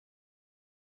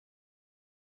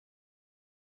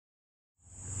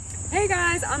Hey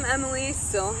guys, I'm Emily,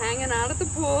 still hanging out at the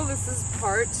pool. This is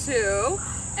part 2.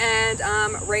 And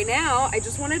right now, I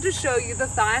just wanted to show you the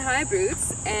thigh-high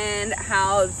boots and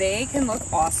how they can look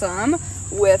awesome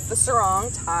with the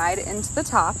sarong tied into the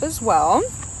top as well.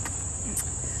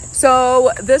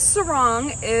 So this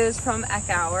sarong is from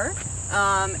Ekouaer.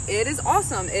 It is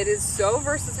awesome. It is so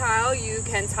versatile. You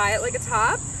can tie it like a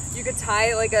top. You could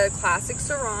tie it like a classic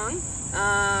sarong.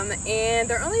 And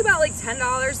they're only about like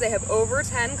 $10. They have over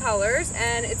 10 colors,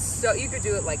 and it's so, you could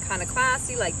do it like kind of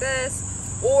classy like this,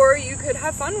 or you could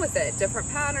have fun with it. Different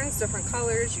patterns, different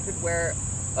colors. You could wear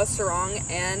a sarong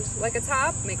and like a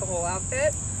top, make a whole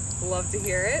outfit. Love to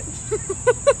hear it.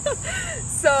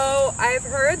 So I've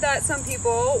heard that some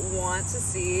people want to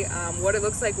see what it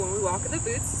looks like when we walk in the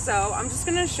boots. So I'm just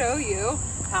gonna show you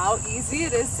how easy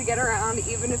it is to get around,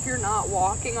 even if you're not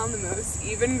walking on the most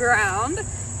even ground.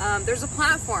 There's a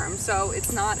platform, so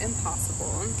it's not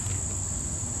impossible.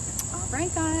 All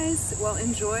right, guys, well,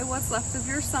 enjoy what's left of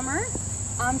your summer.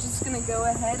 I'm just gonna go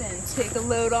ahead and take a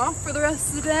load off for the rest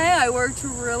of the day. I worked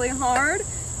really hard,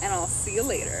 and I'll see you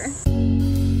later.